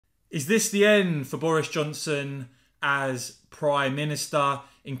Is this the end for Boris Johnson as Prime Minister?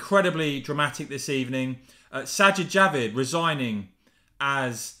 Incredibly dramatic this evening. Sajid Javid resigning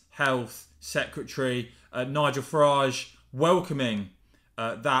as Health Secretary. Nigel Farage welcoming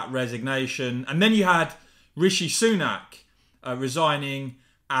that resignation. And then you had Rishi Sunak resigning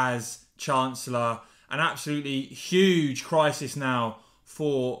as Chancellor. An absolutely huge crisis now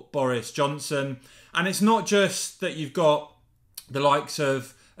for Boris Johnson. And it's not just that you've got the likes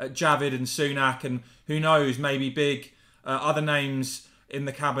of Javid and Sunak and who knows, maybe big other names in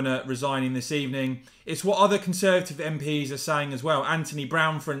the cabinet resigning this evening. It's what other Conservative MPs are saying as well. Anthony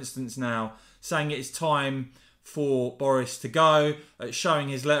Brown, for instance, now saying it's time for Boris to go, showing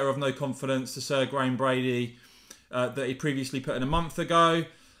his letter of no confidence to Sir Graham Brady that he previously put in a month ago,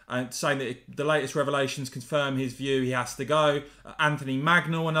 and saying that the latest revelations confirm his view, he has to go. Anthony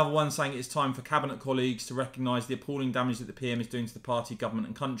Magnell, another one, saying it's time for cabinet colleagues to recognise the appalling damage that the PM is doing to the party, government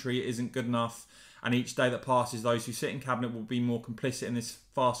and country. It isn't good enough. And each day that passes, those who sit in cabinet will be more complicit in this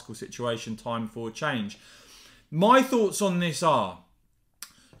farcical situation. Time for change. My thoughts on this are,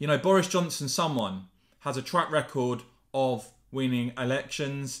 you know, Boris Johnson, someone, has a track record of winning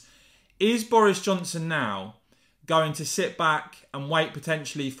elections. Is Boris Johnson now going to sit back and wait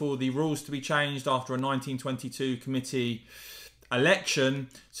potentially for the rules to be changed after a 1922 committee election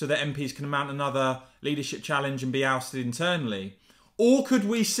so that MPs can mount another leadership challenge and be ousted internally? Or could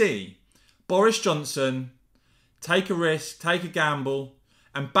we see Boris Johnson take a risk, take a gamble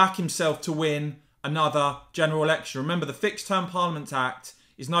and back himself to win another general election? Remember, the Fixed Term Parliament Act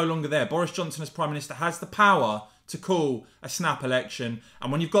is no longer there. Boris Johnson as Prime Minister has the power to call a snap election.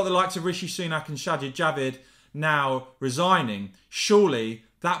 And when you've got the likes of Rishi Sunak and Sajid Javid now resigning, surely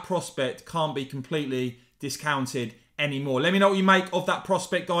that prospect can't be completely discounted anymore. Let me know what you make of that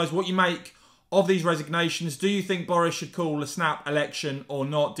prospect, guys. What you make of these resignations. Do you think Boris should call a snap election or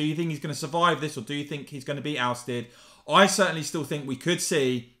not? Do you think he's going to survive this, or do you think he's going to be ousted? I certainly still think we could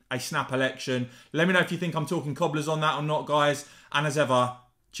see a snap election. Let me know if you think I'm talking cobblers on that or not, guys. And as ever,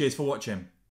 cheers for watching.